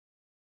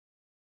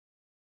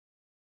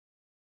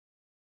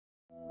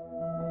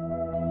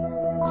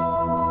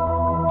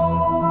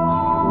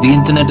The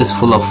internet is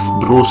full of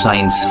bro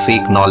science,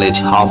 fake knowledge,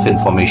 half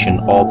information,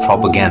 or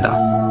propaganda.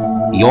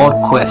 Your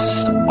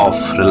quest of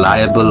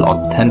reliable,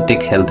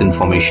 authentic health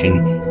information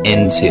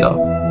ends here.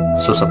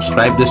 So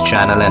subscribe this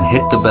channel and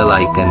hit the bell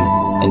icon,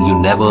 and you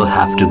never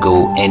have to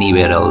go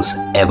anywhere else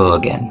ever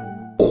again.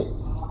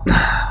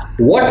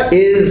 What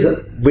is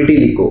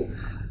vitiligo?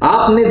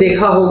 आपने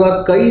देखा होगा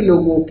कई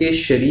लोगों के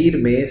शरीर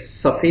में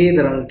सफेद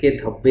रंग के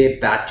धब्बे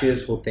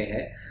पैचेस होते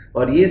हैं,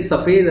 और ये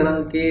सफेद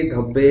रंग के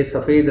धब्बे,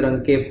 सफेद रंग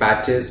के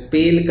पैचेस,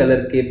 पेल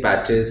कलर के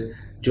पैचेस,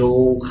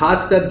 जो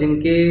खासकर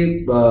जिनके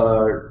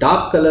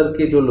डार्क कलर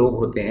के जो लोग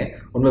होते हैं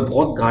उनमें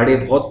बहुत गाढ़े,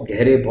 बहुत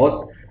गहरे,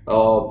 बहुत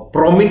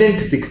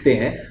प्रोमिनेंट दिखते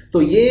हैं।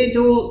 तो ये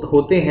जो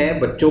होते हैं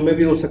बच्चों में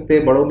भी हो सकते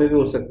हैं, बड़ों में भी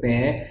हो सकते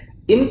हैं,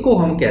 इनको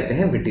हम कहते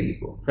हैं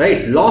vitiligo,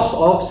 right. Loss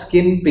of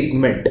skin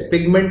pigment.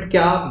 Pigment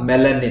क्या?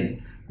 मेलानिन।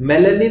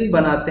 मेलानिन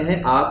बनाते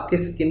हैं आपके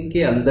स्किन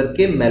के अंदर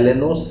के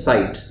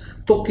मेलानोसाइट्स।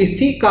 तो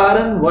किसी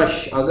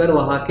कारणवश अगर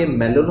वहां के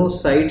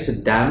मेलानोसाइट्स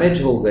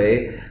डैमेज हो गए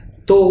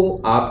तो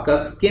आपका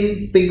स्किन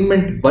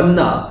पिगमेंट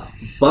बनना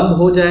बंद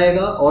हो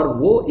जाएगा और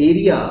वो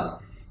एरिया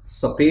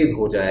सफेद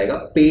हो जाएगा,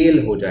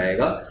 पेल हो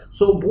जाएगा।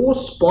 सो वो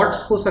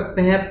स्पॉट्स हो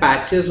सकते हैं,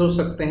 पैचेस हो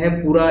सकते हैं,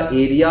 पूरा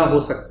एरिया हो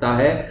सकता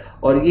है,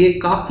 और ये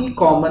काफी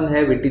कॉमन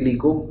है।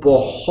 विटिलिगो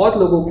बहुत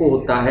लोगों को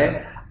होता है।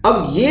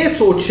 अब ये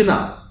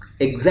सोचना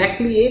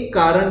एग्जैक्टली एक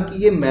कारण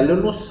कि ये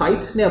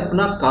मेलानोसाइट्स ने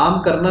अपना काम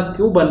करना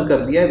क्यों बंद कर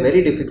दिया है,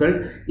 वेरी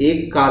डिफिकल्ट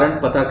एक कारण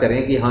पता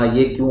करें कि हाँ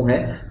ये क्यों है,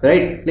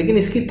 राइट। लेकिन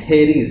इसकी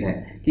थेरीज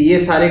हैं कि ये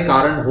सारे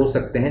कारण हो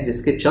सकते हैं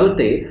जिसके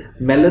चलते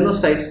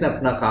मेलानोसाइट्स ने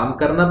अपना काम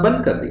करना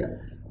बंद कर दिया।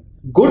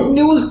 गुड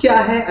न्यूज क्या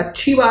है?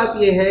 अच्छी बात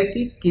यह है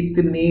कि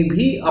कितनी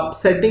भी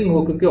अपसेटिंग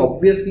हो, क्योंकि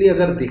ऑब्वियसली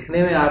अगर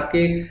दिखने में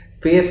आपके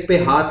फेस पे,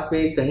 हाथ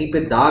पे कहीं पे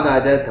दाग आ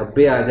जाए,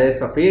 धब्बे आ जाए,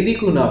 सफेद ही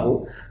क्यों ना हो,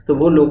 तो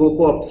वो लोगों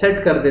को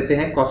अपसेट कर देते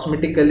हैं,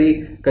 कॉस्मेटिकली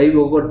कई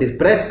लोगों को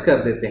डिप्रेस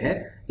कर देते हैं।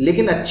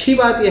 लेकिन अच्छी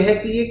बात यह है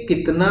कि ये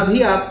कितना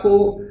भी आपको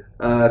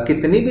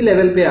कितनी भी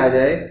लेवल पे आ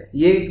जाए,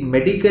 ये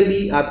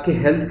मेडिकली आपके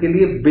हेल्थ के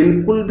लिए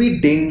बिल्कुल भी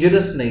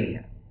डेंजरस नहीं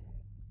है।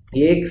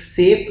 ये एक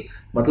सेफ,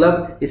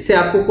 मतलब इससे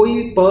आपको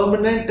कोई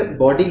परमानेंट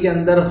बॉडी के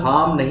अंदर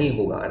हार्म नहीं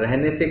होगा,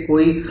 रहने से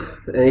कोई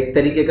एक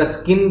तरीके का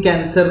स्किन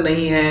कैंसर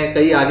नहीं है,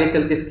 कहीं आगे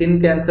चल के स्किन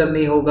कैंसर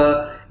नहीं होगा,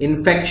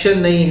 इन्फेक्शन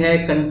नहीं है,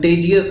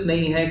 कंटेजियस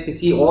नहीं है,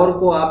 किसी और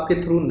को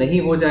आपके थ्रू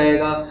नहीं हो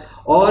जाएगा,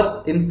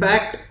 और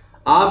इनफैक्ट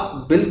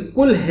आप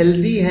बिल्कुल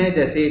हेल्दी हैं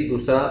जैसे एक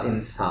दूसरा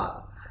इंसान,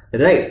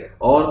 राइट।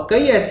 और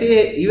कई ऐसे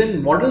इवन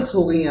मॉडल्स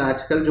हो गई हैं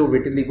आजकल जो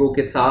विटिलिगो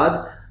के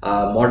साथ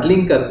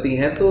मॉडलिंग करती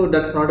हैं, तो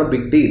that's not a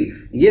big deal.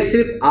 ये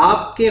सिर्फ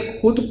आपके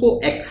खुद को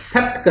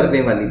एक्सेप्ट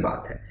करने वाली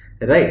बात है,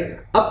 राइट।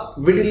 अब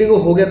विटिलिगो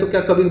हो गया तो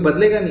क्या कभी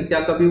बदलेगा नहीं? क्या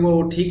कभी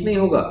वो ठीक नहीं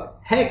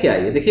होगा? है क्या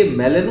ये? देखिए,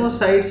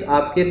 मेलानोसाइट्स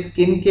आपके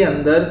स्किन के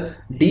अंदर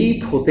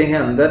डीप होते हैं,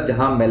 अंदर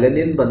जहां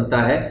मेलानिन बनता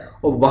है,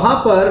 और वहां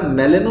पर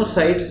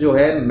मेलानोसाइट्स जो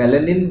है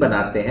मेलानिन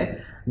बनाते हैं,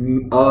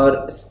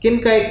 और स्किन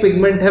का एक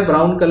पिगमेंट है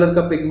ब्राउन कलर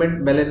का पिगमेंट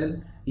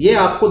मेलानिन, ये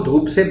आपको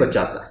धूप से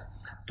बचाता है।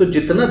 तो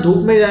जितना धूप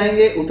में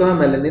जाएंगे उतना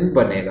मेलानिन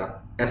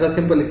बनेगा, ऐसा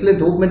सिंपल। इसलिए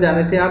धूप में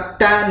जाने से आप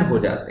टैन हो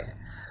जाते हैं।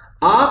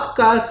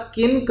 आपका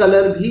स्किन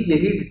कलर भी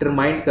यही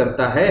डिटरमाइन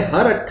करता है।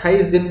 हर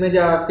 28 दिन में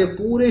जब आपके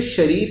पूरे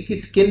शरीर की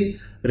स्किन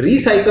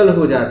रिसाइकल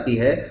हो जाती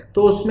है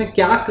तो उसमें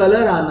क्या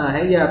कलर आना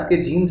है ये आपके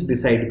जीन्स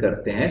डिसाइड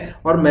करते हैं,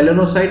 और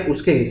मेलानोसाइट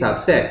उसके हिसाब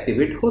से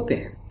एक्टिवेट होते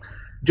हैं।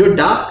 जो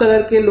डार्क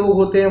कलर के लोग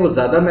होते हैं वो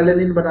ज्यादा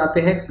मेलानिन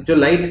बनाते हैं, जो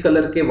लाइट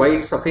कलर के,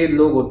 व्हाइट सफेद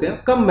लोग होते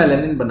हैं कम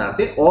मेलानिन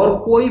बनाते हैं, और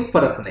कोई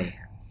फर्क नहीं है।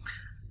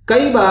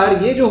 कई बार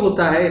ये जो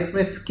होता है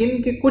इसमें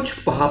स्किन के कुछ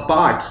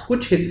पार्ट्स,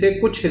 कुछ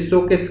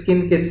हिस्सों के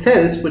स्किन के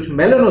सेल्स, कुछ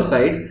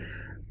मेलानोसाइट्स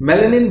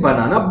मेलानिन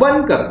बनाना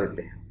बंद कर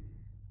देते हैं।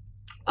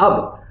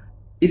 अब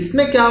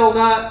इसमें क्या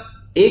होगा,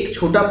 एक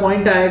छोटा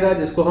पॉइंट आएगा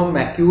जिसको हम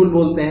मैक्यूल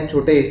बोलते हैं,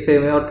 छोटे हिस्से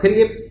में, और फिर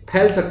ये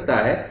फैल सकता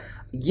है।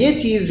 ये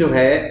चीज जो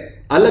है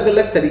अलग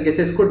अलग तरीके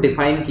से इसको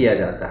डिफाइन किया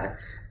जाता है।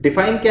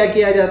 डिफाइन क्या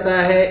किया जाता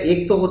है?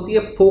 एक तो होती है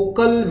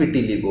फोकल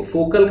विटिलिगो।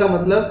 फोकल का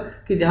मतलब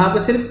कि जहां पे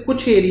सिर्फ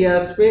कुछ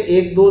एरियाज पे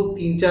 1 2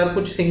 3 4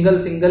 कुछ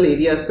सिंगल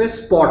एरियाज पे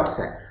स्पॉट्स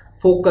हैं,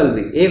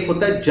 फोकल। एक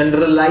होता है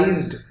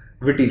जनरलाइज्ड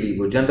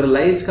विटिलिगो।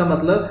 जनरलाइज्ड का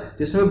मतलब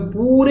जिसमें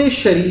पूरे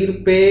शरीर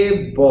पे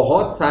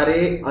बहुत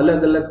सारे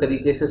अलग अलग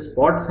तरीके से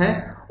स्पॉट्स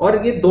हैं,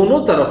 और ये दोनों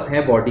तरफ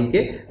हैं बॉडी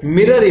के,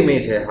 मिरर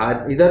इमेज है,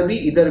 हाथ इधर भी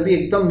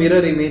एकदम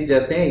मिरर इमेज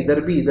जैसे हैं, इधर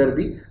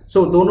भी।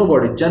 सो दोनों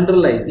बॉडी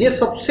जनरलाइज, ये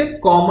सबसे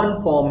कॉमन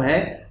फॉर्म है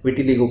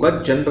विटिलिगो का,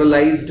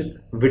 जनरलाइज्ड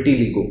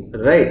विटिलिगो,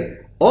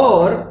 राइट।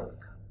 और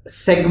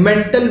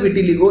सेगमेंटल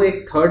विटिलिगो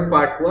एक थर्ड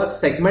पार्ट हुआ।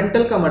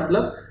 सेगमेंटल का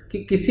मतलब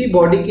कि किसी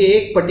बॉडी के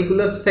एक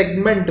पर्टिकुलर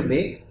सेगमेंट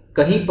में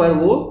कहीं पर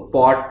वो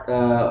पॉट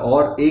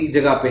और एक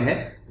जगह पे है,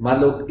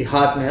 मान लो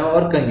हाथ में है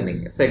और कहीं नहीं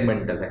है,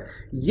 सेगमेंटल है।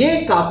 ये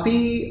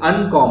काफी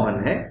अनकॉमन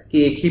है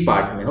कि एक ही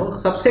पार्ट में हो,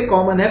 सबसे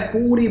कॉमन है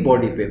पूरी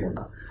बॉडी पे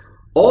होना।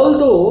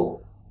 ऑल्दो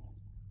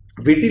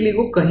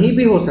विटिलिगो कहीं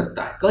भी हो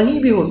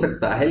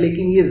सकता है,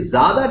 लेकिन ये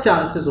ज्यादा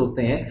चांसेस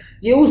होते हैं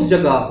ये उस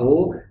जगह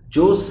हो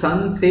जो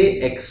सन से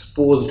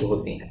एक्सपोज्ड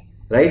होती हैं,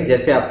 राइट,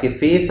 जैसे आपके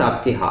फेस,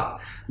 आपके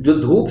हाथ, जो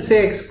धूप से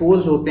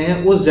एक्सपोज होते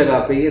हैं उस जगह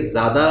पे ये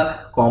ज्यादा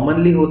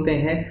कॉमनली होते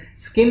हैं।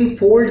 स्किन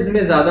फोल्ड्स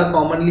में ज्यादा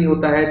कॉमनली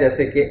होता है,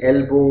 जैसे कि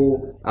एल्बो,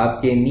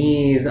 आपके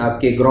नीज,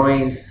 आपके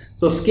ग्रॉइंस,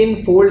 तो स्किन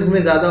फोल्ड्स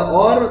में ज्यादा।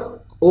 और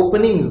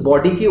ओपनिंग्स,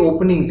 बॉडी की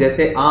ओपनिंग्स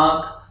जैसे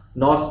आंख,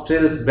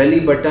 nostrils, belly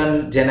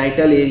button,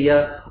 genital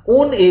area,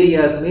 उन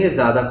एरियाज में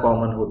ज्यादा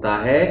कॉमन होता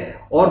है।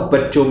 और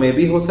बच्चों में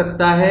भी हो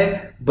सकता है।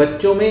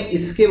 बच्चों में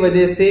इसके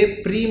वजह से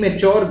pre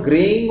mature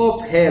greying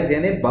of hairs,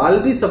 यानी बाल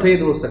भी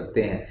सफेद हो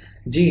सकते हैं।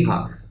 जी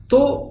हाँ, तो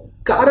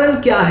कारण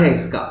क्या है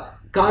इसका?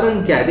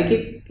 कारण क्या है?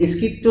 देखिए,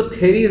 इसकी जो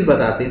थ्योरीज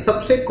बताते हैं,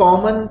 सबसे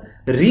कॉमन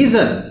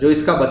रीजन जो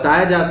इसका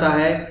बताया जाता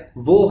है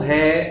वो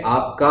है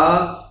आपका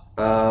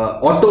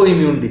auto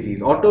immune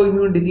disease. Auto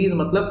immune disease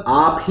मतलब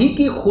आप ही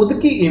की खुद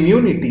की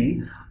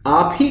इम्यूनिटी,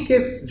 आप ही के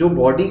जो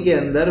बॉडी के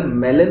अंदर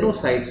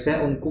मेलेनोसाइट्स हैं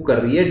उनको कर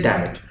रही है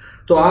डैमेज।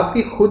 तो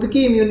आपकी खुद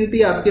की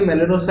इम्यूनिटी आपके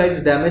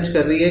मेलेनोसाइट्स डैमेज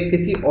कर रही है,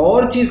 किसी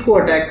और चीज को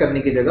अटैक करने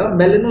की जगह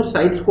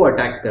मेलेनोसाइट्स को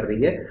अटैक कर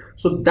रही है।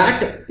 So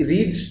that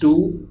leads to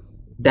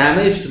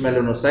damaged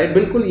melanocyte.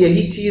 बिल्कुल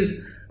यही चीज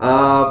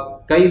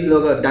कई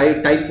लोग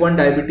टाइप 1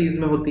 डायबिटीज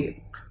में होती है,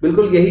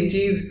 बिल्कुल यही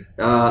चीज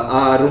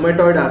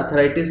रूमेटॉइड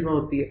आर्थराइटिस में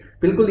होती है,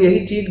 बिल्कुल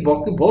यही चीज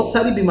बहुत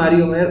सारी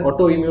बीमारियों में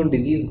ऑटो इम्यून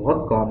डिजीज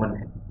बहुत कॉमन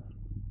है।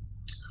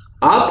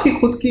 आपकी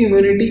खुद की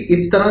इम्यूनिटी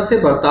इस तरह से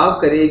बर्ताव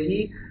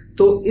करेगी,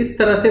 तो इस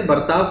तरह से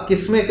बर्ताव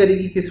किस में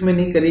करेगी किस में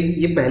नहीं करेगी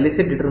ये पहले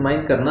से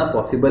डिटरमाइन करना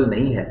पॉसिबल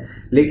नहीं है।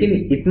 लेकिन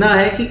इतना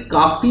है कि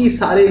काफी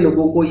सारे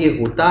लोगों को ये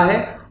होता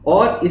है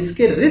और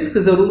इसके रिस्क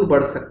जरूर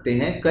बढ़ सकते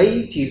हैं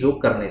कई चीजों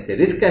करने से।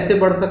 रिस्क कैसे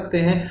बढ़ सकते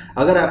हैं?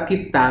 अगर आपकी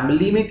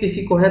फैमिली में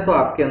किसी को है तो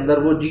आपके अंदर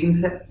वो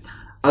जीन्स है।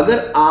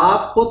 अगर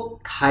आपको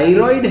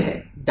थायराइड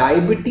है,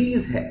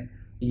 डायबिटीज है,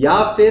 या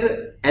फिर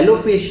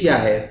एलोपेशिया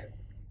है,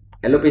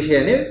 एलोपेशिया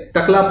यानी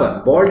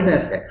टकलापन,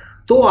 बॉल्डनेस है,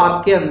 तो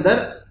आपके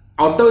अंदर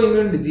ऑटो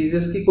इम्यून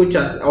डिजीजेस की कोई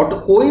चांस,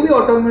 कोई भी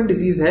ऑटो इम्यून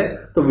डिजीज है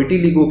तो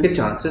विटिलिगो के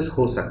चांसेस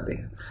हो सकते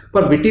हैं।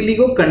 पर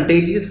विटिलिगो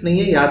कंटेजियस नहीं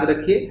है, याद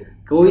रखिए।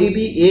 कोई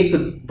भी एक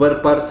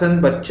पर्सन,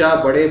 बच्चा,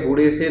 बड़े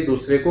बूढ़े से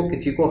दूसरे को,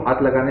 किसी को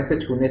हाथ लगाने से,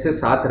 छूने से,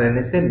 साथ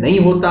रहने से नहीं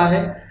होता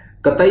है,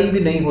 कतई भी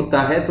नहीं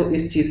होता है। तो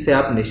इस चीज से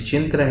आप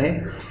निश्चिंत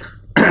रहें।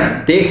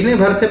 देखने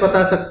भर से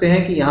बता सकते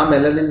हैं कि यहाँ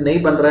मेलानिन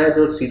नहीं बन रहा है,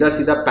 जो सीधा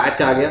सीधा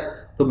पैच आ गया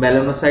तो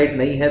मेलानोसाइट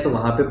नहीं है, तो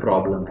वहां पे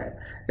प्रॉब्लम है,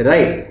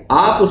 राइट।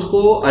 आप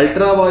उसको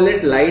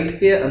अल्ट्रावायलेट लाइट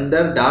के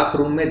अंदर डार्क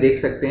रूम में देख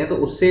सकते हैं, तो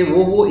उससे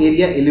वो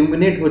एरिया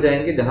इल्यूमिनेट हो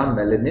जाएंगे जहां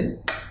मेलानिन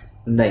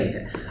नहीं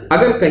है।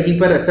 अगर कहीं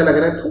पर ऐसा लग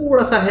रहा है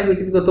थोड़ा सा है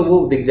विटिलिगो, तो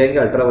वो दिख जाएंगे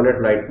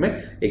अल्ट्रावायलेट लाइट में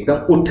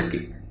एकदम उठ के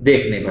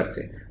देखने भर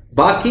से।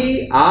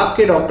 बाकी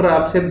आपके डॉक्टर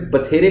आपसे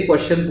बथेरे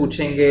क्वेश्चन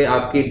पूछेंगे,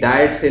 आपकी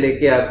डाइट से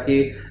लेके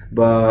आपकी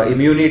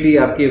इम्यूनिटी,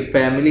 आपकी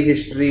फैमिली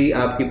हिस्ट्री,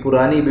 आपकी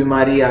पुरानी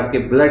बीमारी, आपके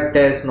blood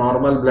test,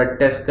 normal blood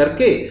test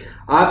करके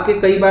आपके,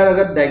 कई बार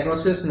अगर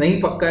डायग्नोसिस नहीं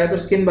पक्का है तो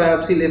स्किन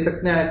बायोप्सी ले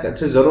सकते हैं।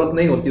 अच्छी जरूरत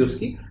नहीं होती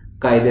उसकी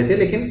कायदे से,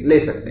 लेकिन ले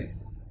सकते हैं।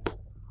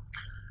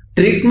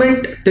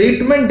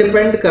 ट्रीटमेंट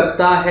डिपेंड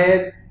करता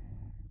है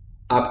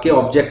आपके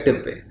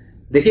ऑब्जेक्टिव पे।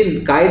 देखिए,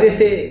 कायदे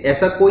से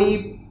ऐसा कोई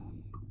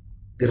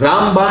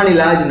रामबाण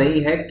इलाज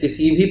नहीं है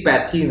किसी भी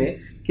पैथी में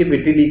कि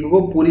विटिलिगो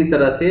को पूरी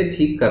तरह से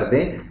ठीक कर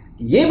दें।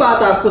 ये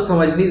बात आपको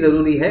समझनी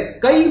जरूरी है।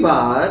 कई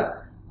बार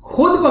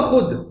खुद ब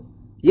खुद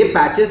ये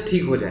पैचेस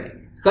ठीक हो जाएंगे,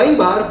 कई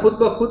बार खुद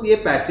ब खुद ये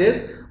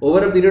patches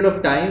over a period of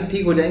time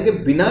ठीक हो जाएंगे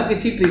बिना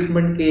किसी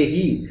ट्रीटमेंट के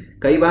ही।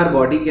 कई बार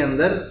बॉडी के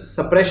अंदर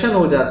सप्रेशन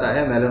हो जाता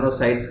है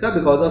मेलानोसाइट्स का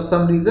बिकॉज ऑफ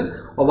सम रीजन,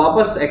 और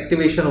वापस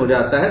एक्टिवेशन हो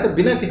जाता है, तो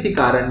बिना किसी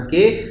कारण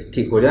के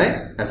ठीक हो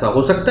जाए, ऐसा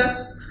हो सकता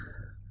है।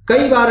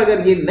 कई बार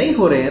अगर ये नहीं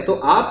हो रहे हैं तो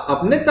आप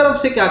अपने तरफ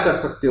से क्या कर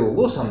सकते हो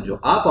वो समझो।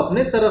 आप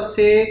अपने तरफ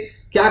से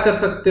क्या कर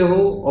सकते हो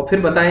और फिर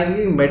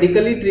बताएंगे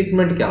मेडिकली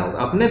ट्रीटमेंट क्या होगा।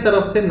 अपने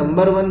तरफ से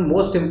नंबर 1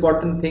 मोस्ट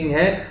इंपॉर्टेंट थिंग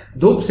है,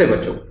 धूप से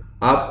बचो।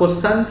 आपको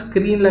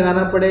सनस्क्रीन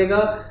लगाना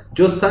पड़ेगा।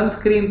 जो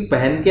सनस्क्रीन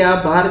पहन के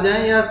आप बाहर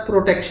जाएं या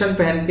प्रोटेक्शन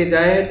पहन के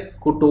जाए,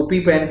 टोपी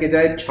पहन के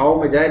जाए,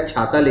 छाव में जाए,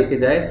 छाता लेके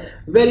जाए,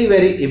 वेरी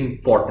वेरी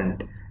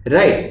इंपॉर्टेंट,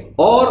 राइट।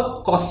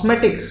 और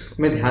कॉस्मेटिक्स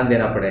में ध्यान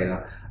देना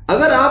पड़ेगा।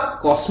 अगर आप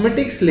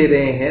कॉस्मेटिक्स ले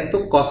रहे हैं तो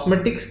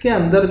कॉस्मेटिक्स के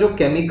अंदर जो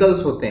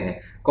केमिकल्स होते हैं,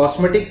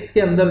 कॉस्मेटिक्स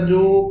के अंदर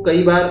जो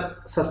कई बार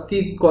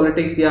सस्ती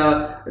क्वालिटिक्स या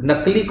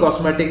नकली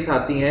कॉस्मेटिक्स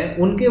आती हैं,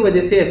 उनके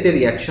वजह से ऐसे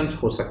रिएक्शंस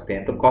हो सकते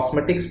हैं। तो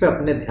कॉस्मेटिक्स पे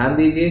अपने ध्यान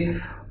दीजिए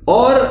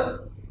और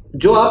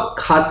जो आप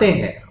खाते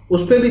हैं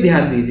उस पर भी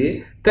ध्यान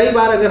दीजिए। कई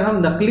बार अगर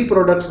हम नकली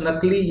प्रोडक्ट्स,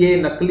 नकली ये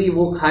नकली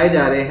वो खाए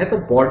जा रहे हैं तो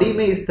बॉडी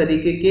में इस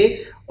तरीके के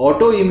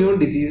ऑटो इम्यून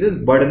डिजीजेस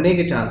बढ़ने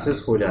के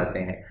चांसेस हो जाते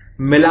हैं।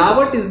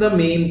 मिलावट इज द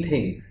मेन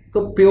थिंग।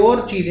 तो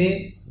प्योर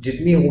चीजें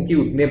जितनी होगी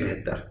उतने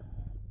बेहतर,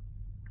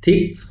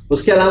 ठीक।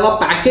 उसके अलावा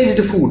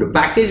पैकेज्ड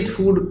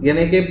फूड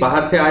यानी कि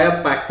बाहर से आया,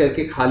 पैक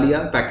करके खा लिया,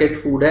 पैकेट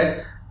फूड है,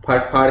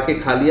 फाड़ के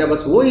खा लिया,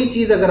 बस वही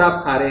चीज अगर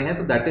आप खा रहे हैं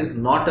तो that is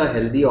not a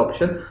healthy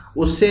option.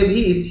 उससे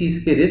भी इस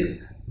चीज के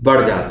रिस्क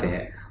बढ़ जाते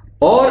हैं।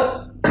 और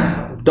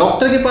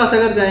डॉक्टर के पास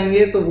अगर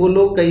जाएंगे तो वो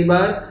लोग कई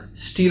बार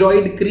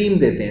स्टीरॉइड क्रीम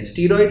देते हैं।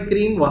 स्टीरॉइड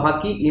क्रीम वहां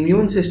की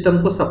इम्यून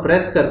सिस्टम को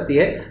सप्रेस करती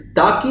है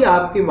ताकि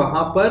आपके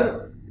वहां पर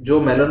जो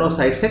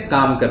मेलानोसाइट से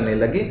काम करने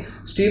लगे।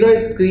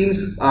 स्टीरॉयड क्रीम्स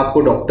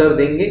आपको डॉक्टर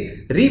देंगे,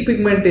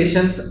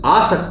 रीपिगमेंटेशंस आ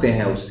सकते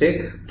हैं उससे।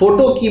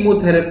 Photo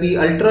chemotherapy,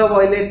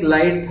 ultraviolet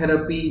light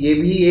therapy, ये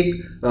भी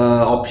एक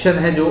ऑप्शन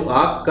है जो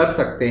आप कर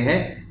सकते हैं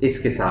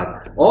इसके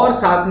साथ। और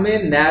साथ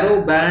में narrow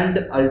band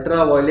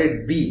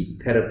ultraviolet B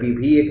therapy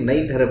भी एक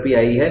नई थेरेपी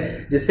आई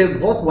है जिससे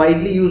बहुत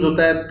वाइडली यूज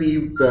होता है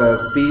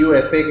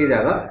PUFA की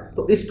जगह,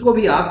 तो इसको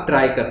भी आप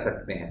ट्राई कर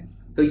सकते हैं।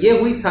 तो ये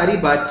हुई सारी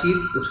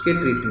बातचीत उसके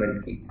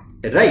ट्रीटमेंट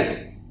की, राइट।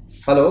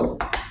 हेलो,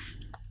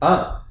 हाँ,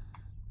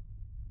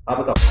 आप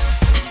बताओ।